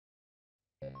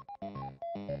Hit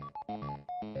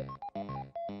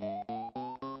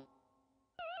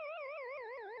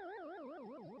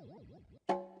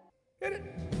it!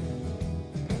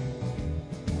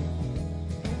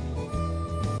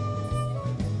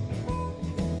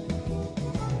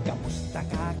 Kamusta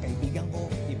ka, kaibigan ko?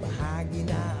 Ibahagi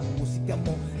na ang musika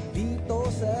mo dito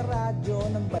sa radyo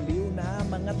ng baliw na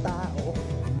mga tao.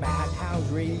 Madhouse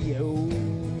Radio.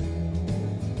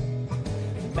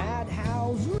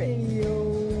 Madhouse Radio.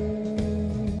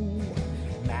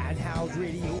 Madhouse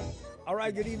Radio. All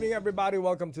right, good evening everybody.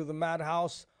 Welcome to the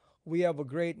Madhouse. We have a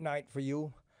great night for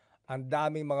you. Ang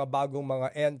daming mga bagong mga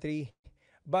entry.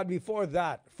 But before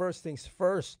that, first things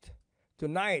first,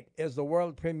 tonight is the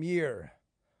world premiere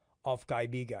of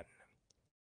Kaibigan.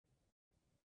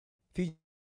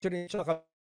 Featuring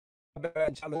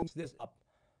challenge this up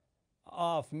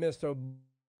of Mr.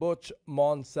 Butch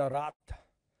Monserrat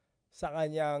sa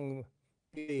kanyang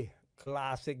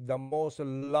classic, the most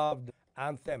loved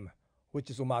anthem,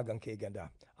 which is Umagang Kay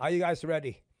Ganda. Are you guys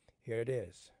ready? Here it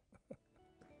is.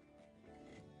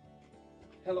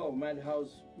 Hello,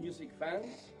 Madhouse music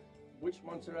fans. Butch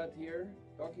Monserrat here,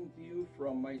 talking to you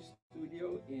from my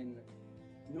studio in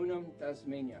Nunam,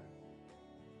 Tasmania.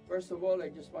 First of all, I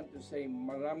just want to say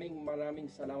maraming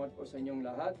salamat po sa inyong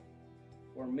lahat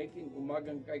for making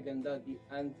Umagang Kay Ganda the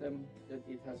anthem that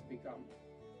it has become.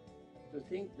 To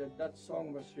think that that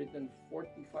song was written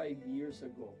 45 years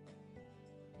ago,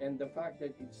 and the fact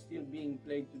that it's still being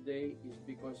played today is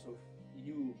because of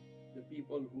you, the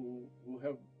people who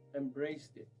have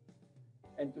embraced it.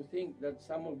 And to think that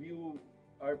some of you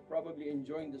are probably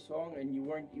enjoying the song and you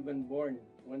weren't even born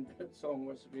when that song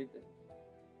was written.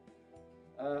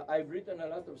 I've written a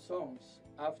lot of songs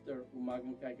after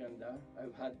Umagang Kay Ganda.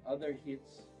 I've had other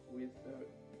hits with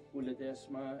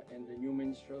Uladesma and the New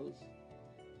Minstrels.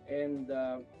 And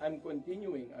I'm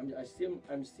continuing.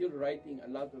 I'm still writing a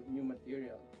lot of new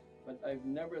material. But I've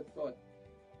never thought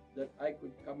that I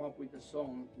could come up with a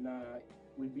song na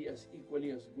will be as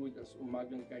equally as good as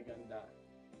Umagang Kay Ganda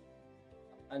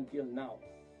until now.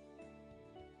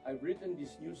 I've written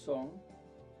this new song,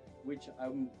 which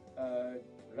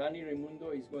Rani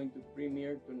Raimundo is going to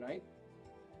premiere tonight,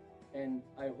 and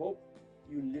I hope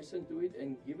you listen to it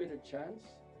and give it a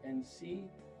chance and see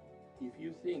if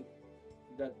you think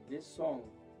that this song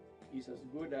is as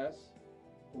good as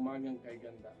Umagang Kay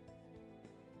Ganda.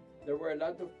 There were a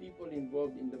lot of people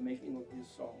involved in the making of this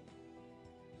song.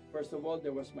 First of all,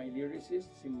 there was my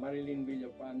lyricist, si Marilyn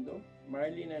Villapando.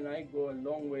 Marilyn and I go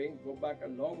back a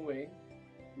long way.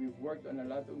 We've worked on a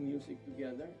lot of music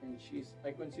together, and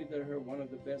I consider her one of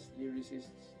the best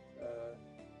lyricists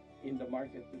in the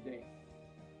market today.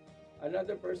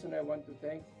 Another person I want to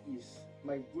thank is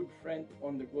my good friend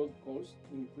on the Gold Coast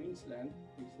in Queensland.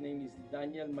 His name is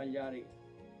Daniel Mallari.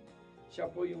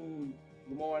 Siya po yung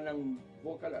gumawa ng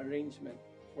vocal arrangement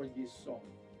for this song.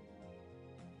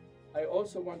 I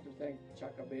also want to thank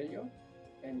Chacabello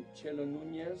and Cello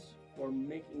Nuñez for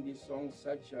making this song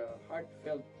such a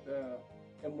heartfelt,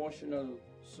 emotional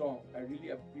song. I really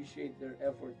appreciate their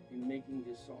effort in making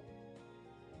this song.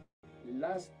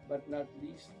 Last but not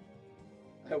least,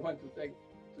 I want to thank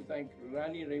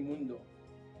Rani Raimundo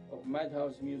of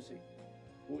Madhouse Music,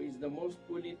 who is the most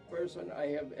polite person I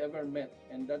have ever met,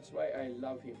 and that's why I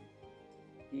love him.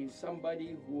 He is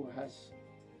somebody who has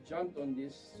jumped on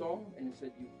this song and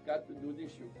said, you've got to do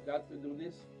this, you've got to do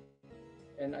this,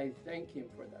 and I thank him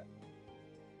for that.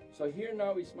 So here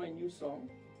now is my new song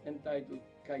entitled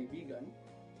Kaibigan,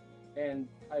 and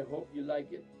I hope you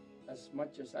like it as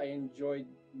much as I enjoyed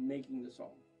making the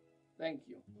song. Thank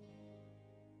you.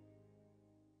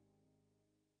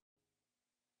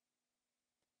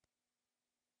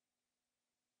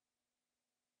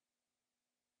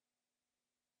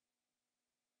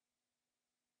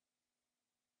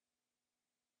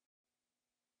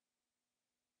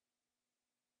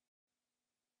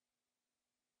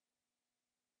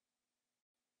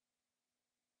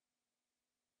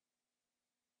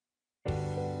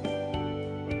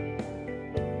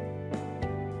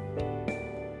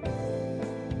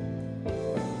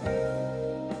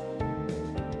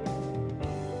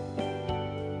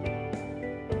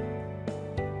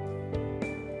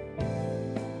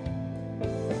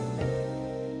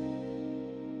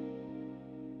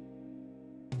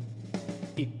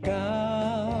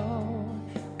 Ikaw,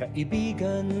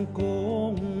 kaibigan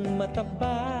kong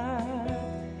matapat,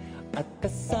 at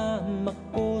kasama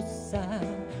ko sa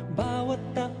bawat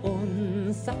taon,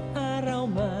 sa araw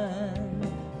man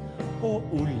o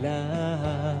ulan.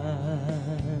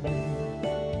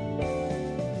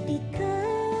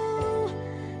 Ikaw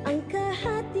ang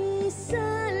kahati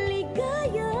sa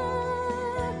ligaya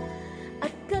at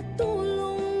katulad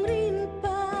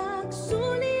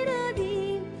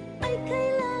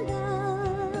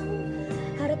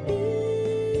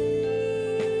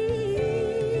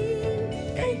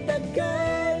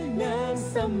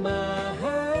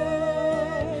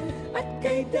mahal at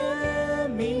kay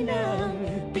dami ng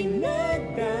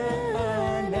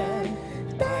pinagdaanan,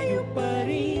 tayo pa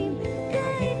rin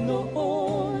kahit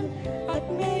noon at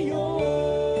ngayon.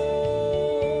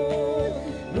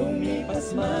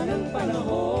 Lumipas man ang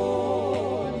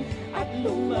panahon at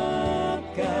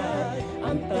lumakad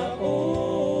ang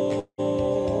taon,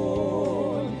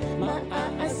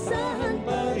 maaasahan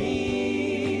pa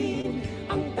rin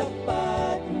ang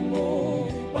tapat mo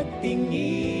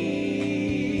pagtingin.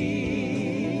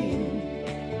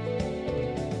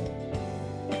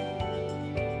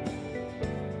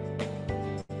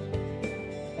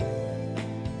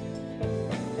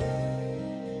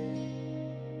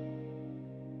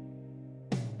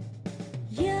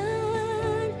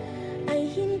 Yan ay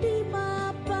hindi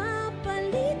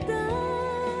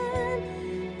mapapalitan.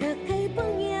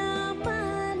 Kakaibang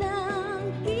yaman ng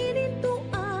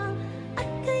kinintuan at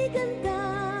kay ganda.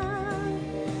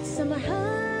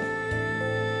 Samahan,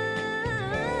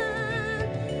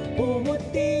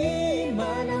 Pumuti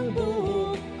man ang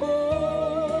buhok ko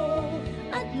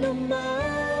at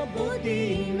lumabo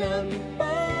din ang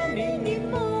paningin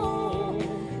mo,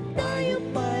 tayo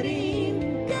pa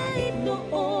rin kahit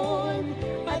noon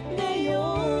at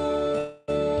ngayon.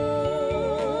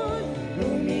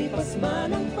 Lumipas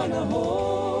man ang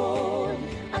panahon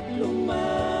at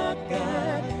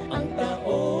lumakad ang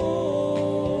taon,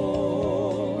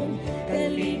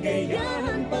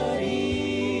 kaligayahan pa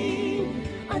rin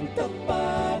ang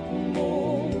tapat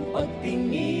mong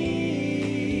pagtingin.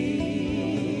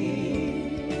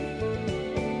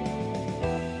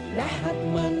 Lahat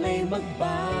man ay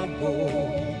magbago,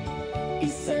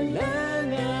 isa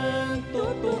lang ang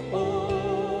totoo.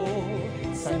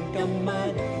 San ka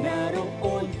man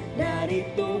naroon,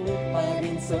 narito pa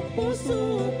rin sa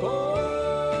puso ko.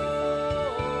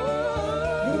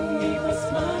 Lumipas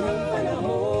man ang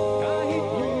panahon, kahit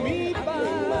lumipas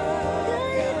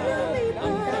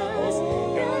ang taos,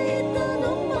 kahit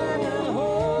anong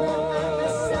panahon,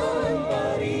 maaasahan pa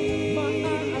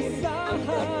rin ang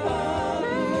tapat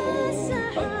mong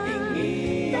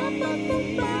pagtingin. dapat mong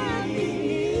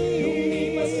pagtingin.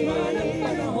 Lumipas man ang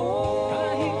panahon,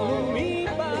 kahit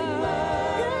lumipas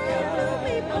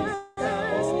ang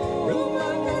taos,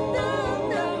 lumakad ang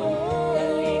taon,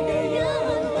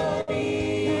 kaligayahan pa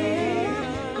rin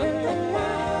ang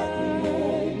tapat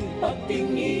mong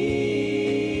pagtingin.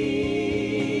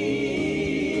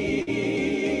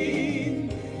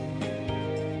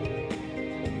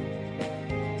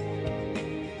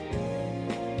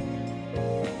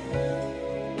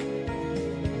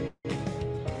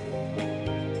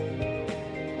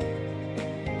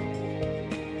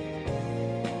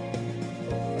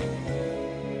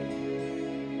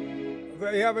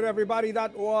 There you have it, everybody.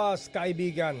 That was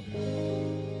Kaibigan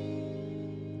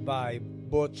by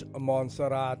Butch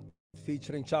Monserrat,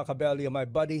 featuring Chacabelli, my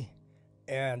buddy,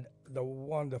 and the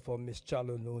wonderful Miss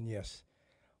Cello Nuñez.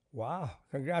 Wow,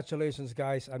 congratulations,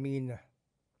 guys. I mean,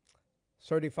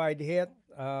 certified hit.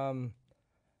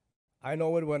 I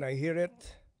know it when I hear it.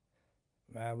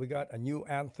 Man, we got a new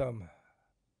anthem,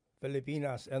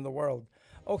 Filipinas and the world.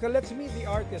 Okay, let's meet the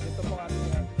artist. Ito po ang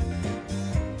ating